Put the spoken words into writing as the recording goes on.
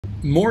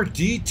More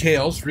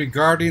details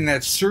regarding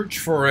that search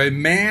for a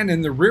man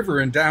in the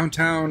river in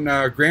downtown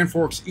Grand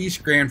Forks,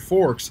 East Grand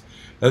Forks.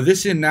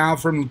 This in now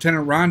from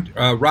Lieutenant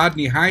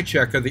Rodney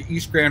Hychek of the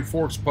East Grand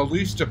Forks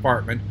Police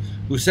Department,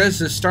 who says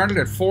this started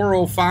at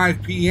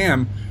 4:05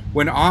 p.m.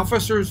 when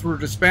officers were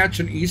dispatched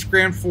in East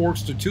Grand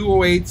Forks to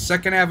 208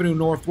 2nd Avenue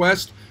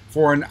Northwest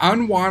for an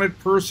unwanted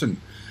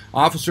person.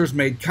 Officers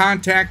made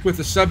contact with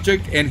the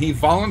subject and he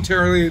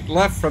voluntarily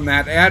left from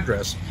that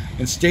address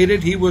and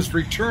stated he was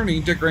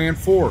returning to Grand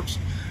Forks.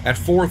 At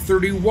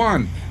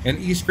 4:31, an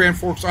East Grand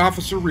Forks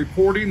officer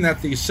reporting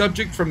that the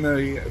subject from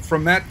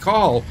that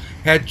call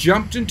had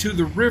jumped into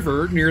the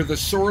river near the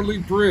Sorley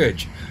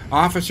Bridge.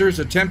 Officers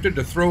attempted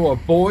to throw a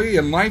buoy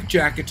and life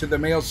jacket to the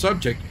male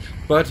subject,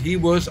 but he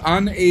was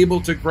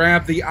unable to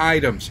grab the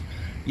items.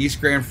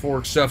 East Grand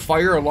Forks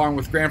Fire, along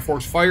with Grand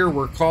Forks Fire,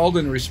 were called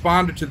and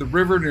responded to the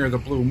river near the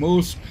Blue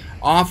Moose.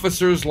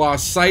 Officers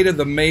lost sight of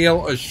the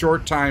male a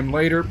short time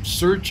later.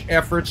 Search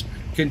efforts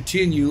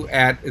continue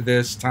at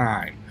this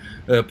time.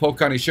 The Polk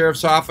County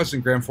Sheriff's Office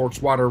and Grand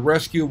Forks Water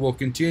Rescue will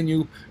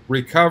continue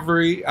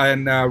recovery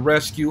and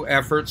rescue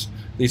efforts.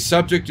 The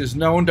subject is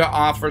known to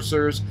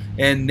officers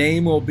and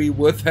name will be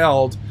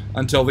withheld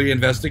until the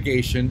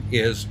investigation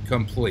is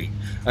complete.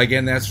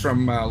 Again, that's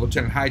from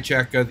Lieutenant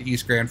Hychek of the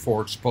East Grand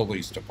Forks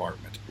Police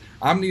Department.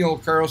 I'm Neil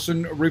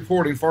Carlson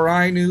reporting for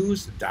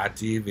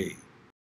iNewZ.TV.